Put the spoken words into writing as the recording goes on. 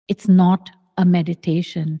It's not a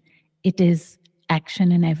meditation. It is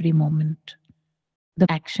action in every moment.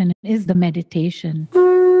 The action is the meditation.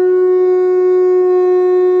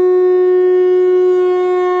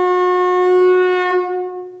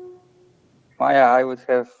 Maya, I would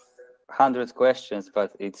have 100 questions,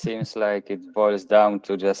 but it seems like it boils down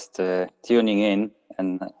to just tuning in,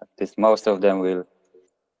 and at least most of them will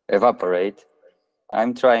evaporate.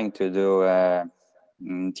 I'm trying to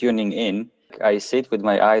do tuning in. I sit with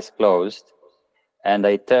my eyes closed and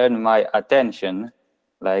I turn my attention,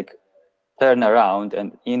 like turn around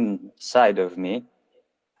and inside of me,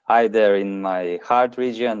 either in my heart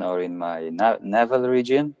region or in my navel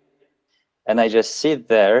region. And I just sit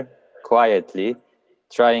there quietly,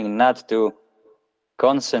 trying not to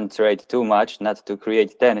concentrate too much, not to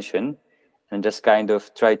create tension, and just kind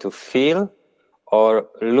of try to feel or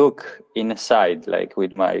look inside, like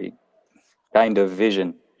with my kind of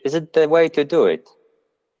vision. Is it the way to do it?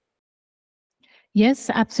 Yes,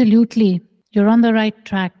 absolutely. You're on the right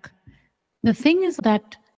track. The thing is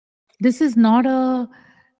that this is not a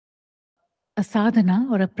sadhana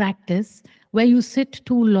or a practice where you sit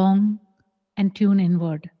too long and tune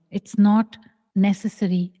inward. It's not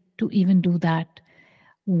necessary to even do that.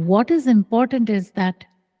 What is important is that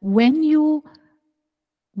when you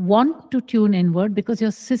want to tune inward, because your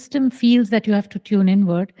system feels that you have to tune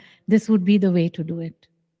inward, this would be the way to do it.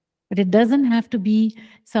 But it doesn't have to be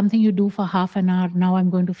something you do for half an hour. Now I'm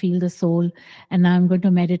going to feel the soul and now I'm going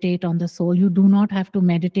to meditate on the soul. You do not have to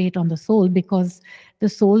meditate on the soul, because the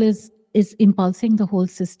soul is impulsing the whole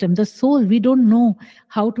system. The soul, we don't know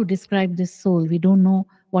how to describe this soul. We don't know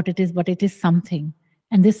what it is, but it is something.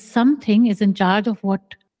 And this something is in charge of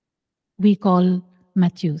what we call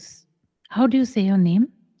Mateusz. How do you say your name?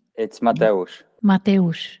 It's Mateusz.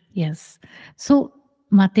 Mateusz, yes. So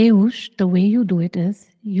Mateusz, the way you do it is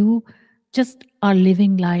you just are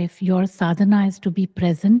living life. Your sadhana is to be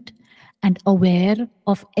present and aware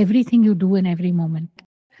of everything you do in every moment.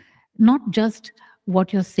 Not just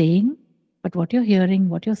what you're saying, but what you're hearing,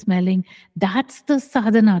 what you're smelling. That's the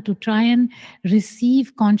sadhana, to try and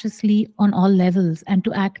receive consciously on all levels and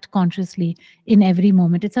to act consciously in every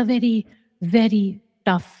moment. It's a very, very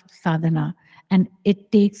tough sadhana. And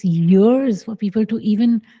it takes years for people to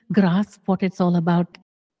even grasp what it's all about.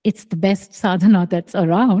 It's the best sadhana that's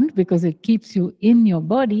around because it keeps you in your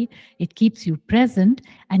body, it keeps you present.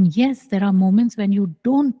 And yes, there are moments when you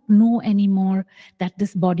don't know anymore that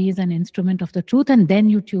this body is an instrument of the truth, and then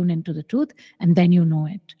you tune into the truth and then you know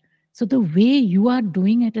it. So the way you are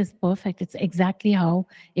doing it is perfect. It's exactly how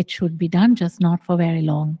it should be done, just not for very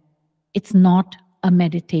long. It's not a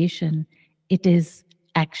meditation. It is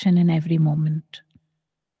action in every moment.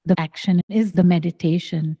 The action is the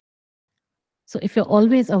meditation. So if you're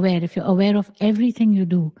always aware, if you're aware of everything you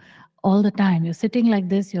do all the time, you're sitting like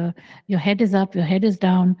this, your head is up, your head is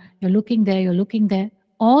down, you're looking there,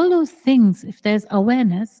 all those things, if there's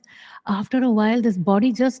awareness, after a while, this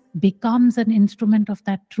body just becomes an instrument of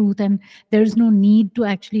that truth, and there's no need to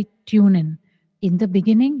actually tune in. In the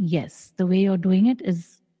beginning, yes, the way you're doing it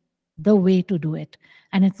is the way to do it.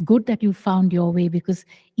 And it's good that you found your way, because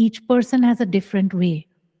each person has a different way.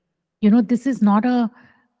 You know, this is not a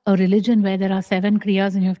religion where there are 7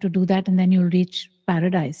 kriyas and you have to do that and then you'll reach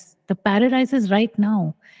paradise. The paradise is right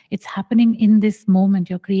now. It's happening in this moment.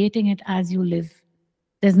 You're creating it as you live.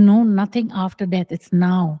 There's nothing after death. It's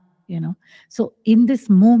now, you know. So in this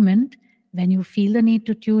moment, when you feel the need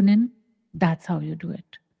to tune in, that's how you do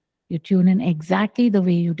it. You tune in exactly the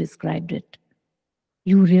way you described it.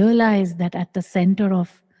 You realize that at the center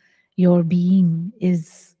of your being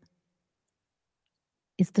is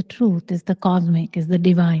the truth, is the cosmic, is the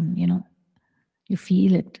divine, you know. You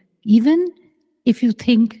feel it. Even if you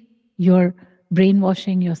think you're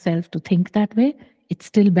brainwashing yourself to think that way, it's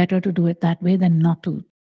still better to do it that way than not to.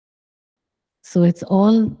 So it's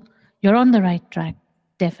all, you're on the right track,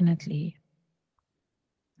 definitely.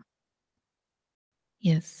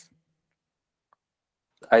 Yes.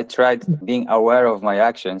 I tried being aware of my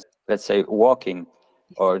actions, let's say walking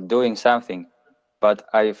or doing something, but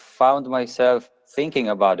I found myself thinking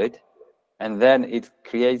about it, and then it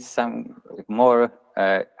creates some more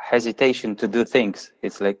hesitation to do things.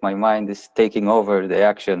 It's like my mind is taking over the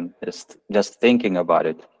action, just thinking about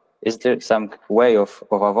it. Is there some way of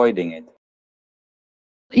avoiding it?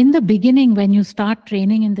 In the beginning, when you start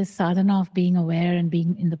training in this sadhana of being aware and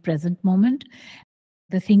being in the present moment,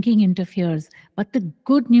 the thinking interferes. But the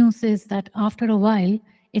good news is that after a while,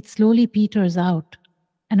 it slowly peters out.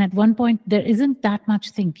 And at one point, there isn't that much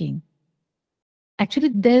thinking.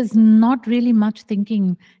 Actually, there's not really much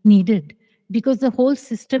thinking needed, because the whole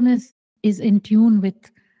system is in tune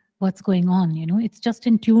with what's going on. It's just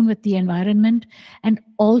in tune with the environment, and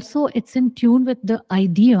also it's in tune with the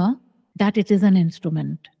idea that it is an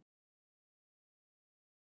instrument,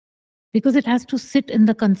 because it has to sit in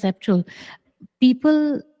the conceptual.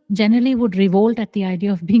 People generally would revolt at the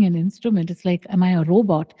idea of being an instrument. It's like, am I a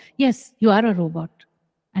robot? Yes, you are a robot.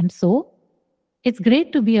 And so it's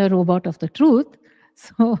great to be a robot of the truth.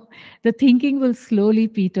 So the thinking will slowly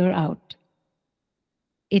peter out.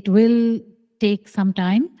 It will take some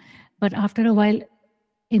time, but after a while,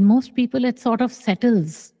 in most people, it sort of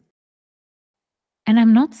settles. And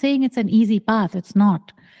I'm not saying it's an easy path, it's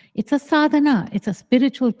not. It's a sadhana, it's a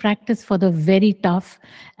spiritual practice for the very tough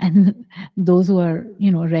and those who are,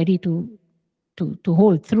 ready to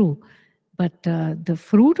hold through. But the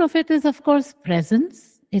fruit of it is, of course,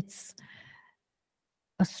 presence. It's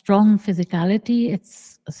a strong physicality,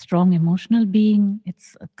 it's a strong emotional being,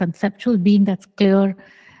 it's a conceptual being that's clear.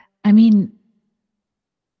 I mean,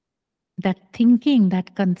 that thinking,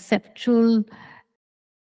 that conceptual,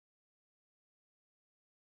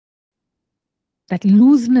 that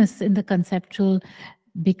looseness in the conceptual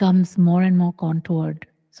becomes more and more contoured.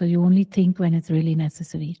 So you only think when it's really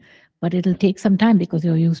necessary. But it'll take some time because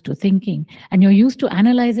you're used to thinking and you're used to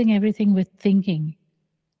analyzing everything with thinking.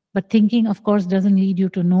 But thinking, of course, doesn't lead you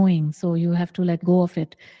to knowing. So you have to let go of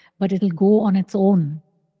it. But it'll go on its own.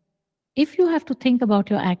 If you have to think about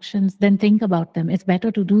your actions, then think about them. It's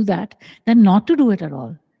better to do that than not to do it at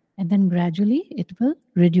all. And then gradually it will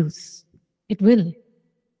reduce. It will.